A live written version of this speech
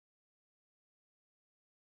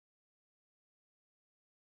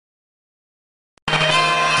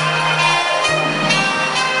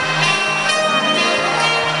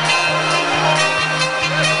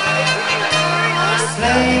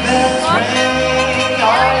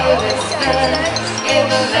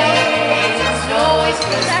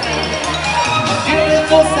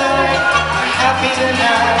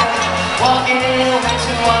tonight, walking in a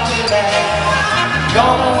winter wonderland.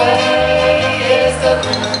 Gone away is the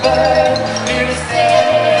bluebird, here to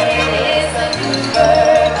stay is the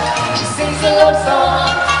bluebird. She sings a love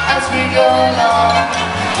song as we go along,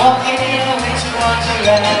 walking in a winter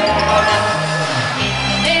wonderland.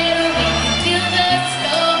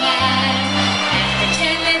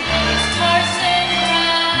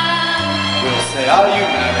 Say, are you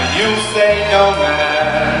married? You'll say no,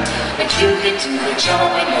 man. But you can do the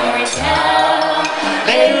job when you're in town.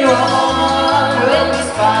 Later on, we'll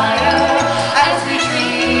inspire as we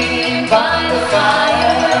dream by the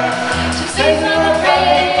fire. To say not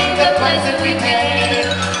afraid the plans that we made,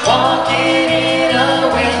 walking in a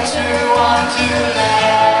winter wonderland.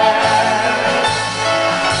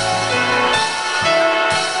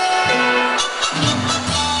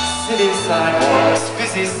 City sidewalks,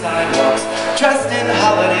 busy sidewalks, dressed in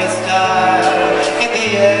holiday style. In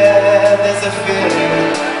the air there's a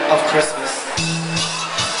feeling of Christmas.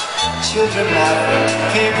 Children laughing,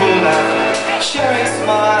 people laughing, sharing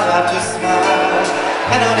smile after smile.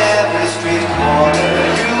 And on every street corner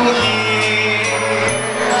you'll hear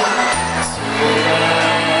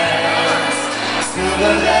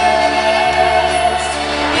Silver Lights,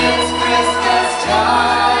 it's Christmas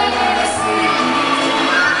time in the sea.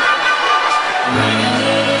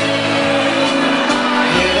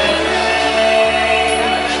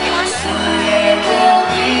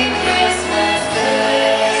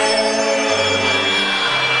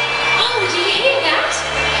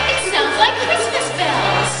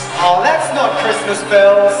 Oh, that's not Christmas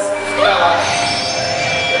bells.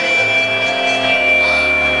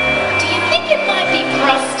 Do you think it might be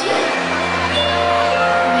Frosty?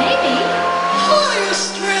 Maybe. Hi,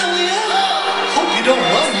 Australia. Hope you don't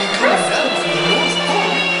mind me coming down from the North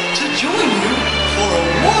Pole to join you for a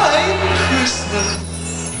white Christmas.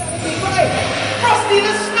 Right, Frosty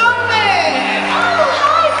the Snowman. Oh,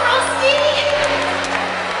 hi, Frosty.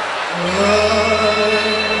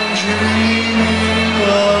 I'm dreaming of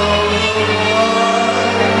a white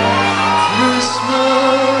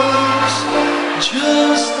Christmas,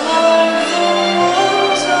 just like the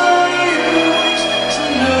ones I used to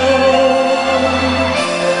know,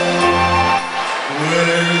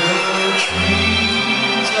 where the treetops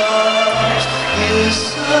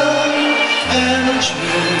listen and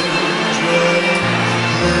children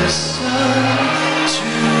listen to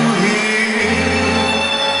hear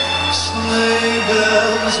sleigh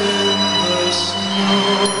bells in the snow.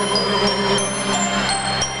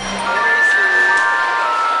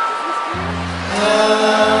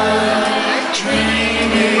 I'm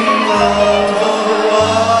dreaming of a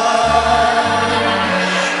white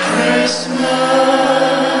Christmas,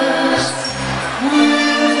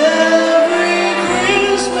 with every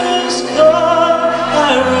Christmas card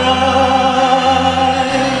I write.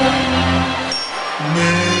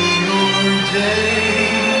 May your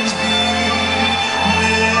days be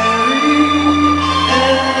merry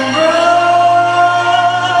and bright,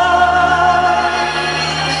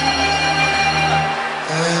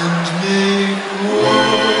 and may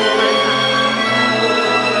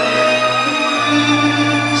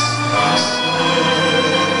Christmas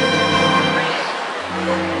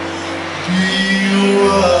be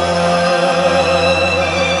white.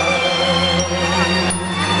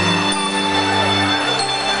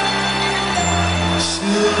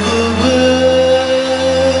 Silver bells.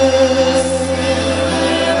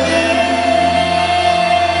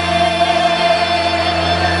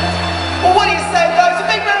 Well, what do you say, folks? A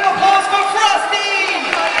big round of applause for Frosty!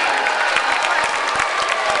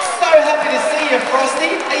 So happy to see you, Frosty.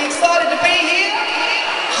 Are you excited to be here?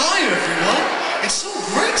 Hi everyone, it's so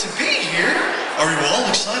great to be here. Are you all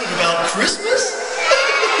excited about Christmas?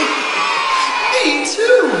 Me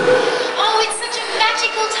too. Oh, it's such a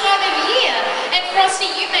magical time of year. And Frosty,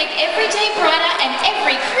 you make every day brighter and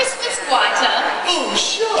every Christmas whiter. Oh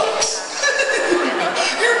shucks.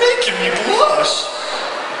 You're making me blush.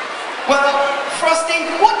 Well, Frosty,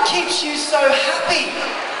 what keeps you so happy?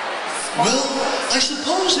 Well, I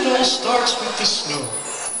suppose it all starts with the snow.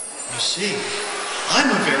 You see, I'm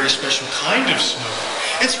a very special kind of snow.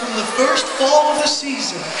 It's from the first fall of the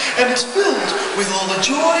season, and it's filled with all the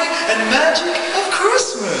joy and magic of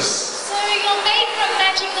Christmas. So you're made from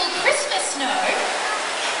magical Christmas snow?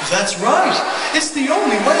 That's right. It's the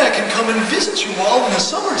only way I can come and visit you all in the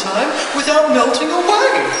summertime without melting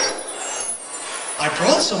away. I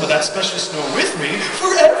brought some of that special snow with me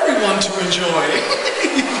for everyone to enjoy.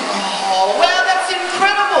 Oh, wow, that's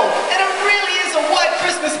incredible! And it really is a white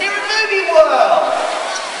Christmas here at Movie World!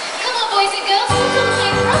 Come on, boys and girls, let's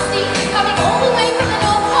celebrate Frosty coming all the way from the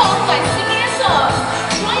North Pole by singing a song.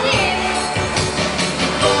 Join in.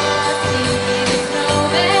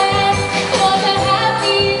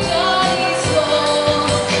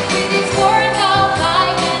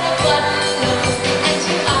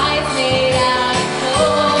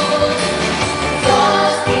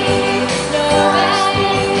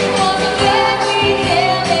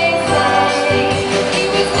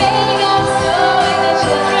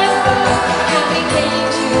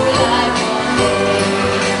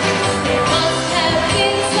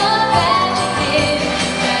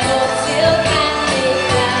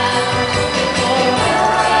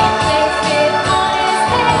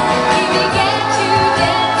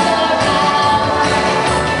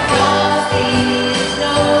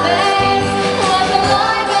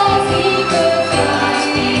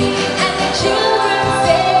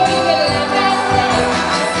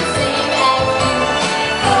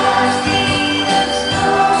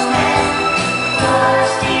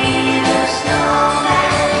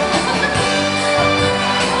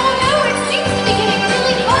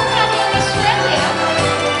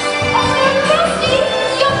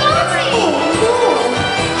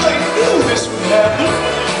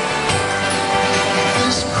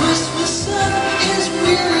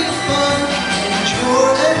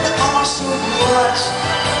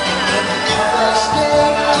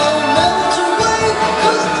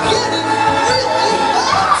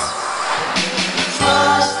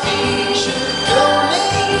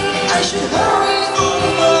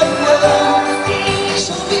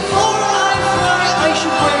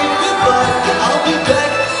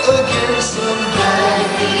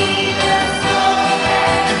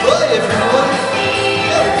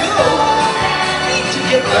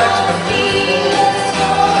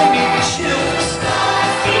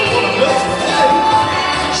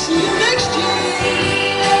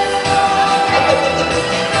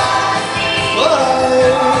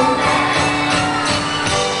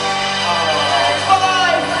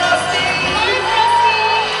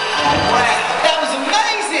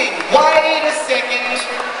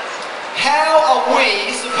 How are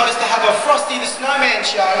we supposed to have a Frosty the Snowman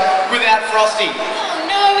show without Frosty? Oh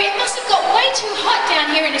no, it must have got way too hot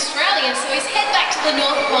down here in Australia, so he's head back to the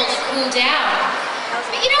North Pole to cool down.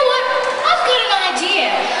 But you know what? I've got an idea.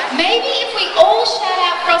 Maybe if we all shout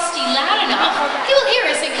out Frosty loud enough, he'll hear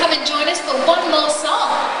us and come and join us for one more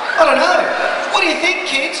song. I don't know. What do you think,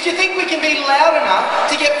 kids? Do you think we can be loud enough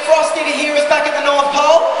to get Frosty to hear us back at the North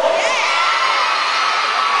Pole?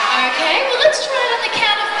 Okay, well let's try it on the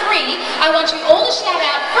count of 3. I want you all to shout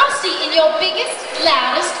out Frosty in your biggest,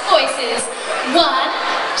 loudest voices. 1,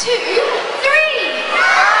 2, 3.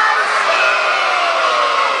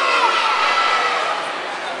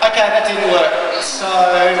 Okay, that didn't work. So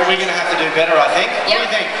we're going to have to do better, I think. What do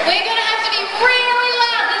you think? We're going to have to be really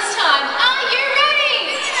loud this time. Are you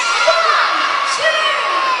ready? 1, 2,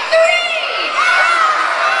 3.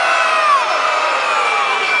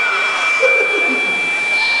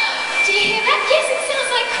 Do you hear that? Yes, it sounds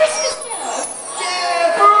like Christmas bells.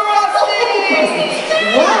 Yeah, Frosty!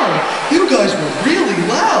 Wow, you guys were really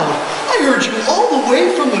loud. I heard you all the way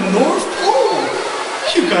from the North Pole.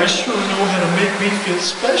 You guys sure know how to make me feel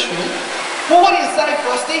special. Well, what do you say,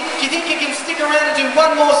 Frosty? Do you think you can stick around and do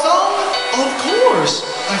one more song? Of course.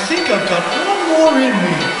 I think I've got one more in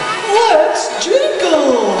me. Let's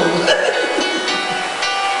jingle!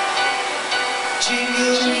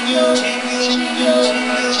 Jingle, jingle, jingle, jingle,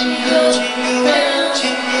 jingle, jingle, jingle bells.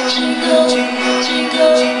 Jingle, jingle, jingle,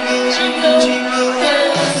 jingle, jingle, jingle, jingle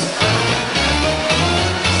bells.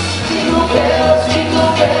 Jingle bells,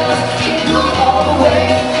 jingle bells, jingle all the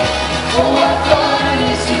way. Oh, what fun it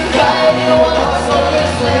is to ride in a one-horse open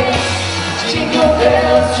sleigh. Jingle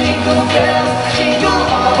bells, jingle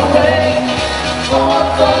all the way. Oh, what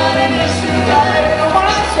fun it is to ride in a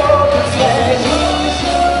one-horse open sleigh.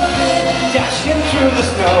 Dashing through the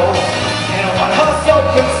snow in a one-horse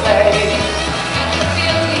open sleigh.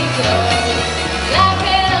 Feeling good,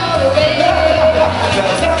 laughing all the way.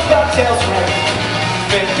 Bells and bobtails ring,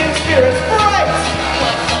 making spirits bright.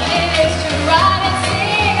 What fun it is to ride and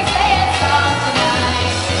sing a sleighing song tonight.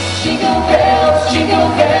 Jingle bells,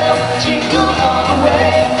 jingle all the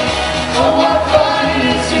way. Oh, what fun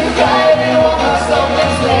it is to ride in a one-horse open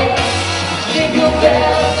sleigh. Jingle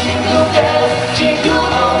bells, jingle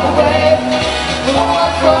all the way. Oh,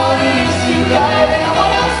 what fun it is to ride in a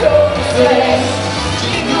one-horse open sleigh.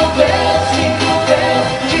 Jingle bells, jingle bells,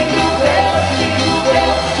 jingle bells, jingle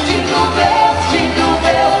bells, jingle bells, jingle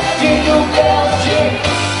bells, jingle bells,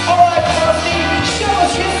 jingle. All right, Frosty, show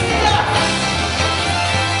us your stuff.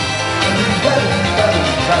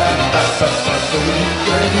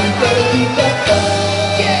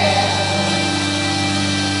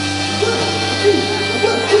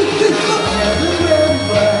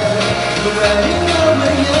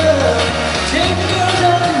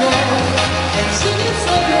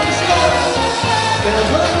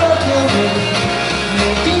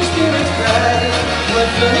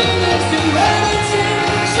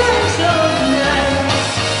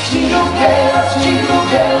 Jingle bells, jingle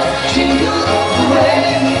bells, jingle all the way.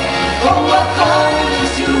 Oh, what fun it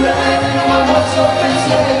is to ride in a one-horse open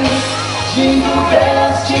sleigh. Jingle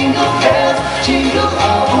bells, jingle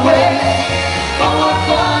all the way. Oh, what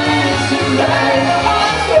fun it is to ride in a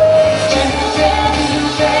one-horse open sleigh. Jingle bells, jingle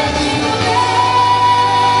bells, jingle bells.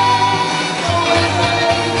 Oh, what fun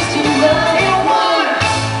it is to ride in a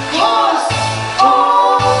one-horse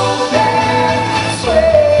open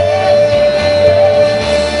sleigh.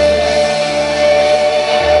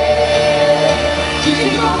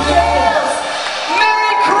 Jingle bells.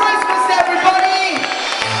 Merry Christmas, everybody!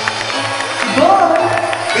 Bye.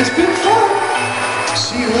 It's been fun.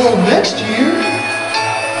 See you all next year.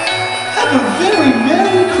 Have a very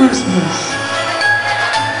Merry Christmas.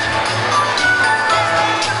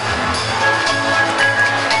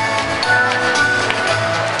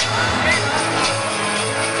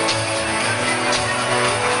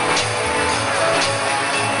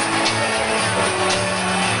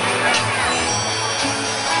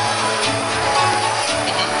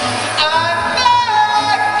 I'm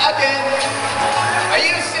back again. Are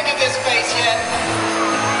you sick of this face yet?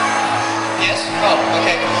 Yes? Oh,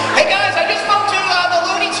 okay.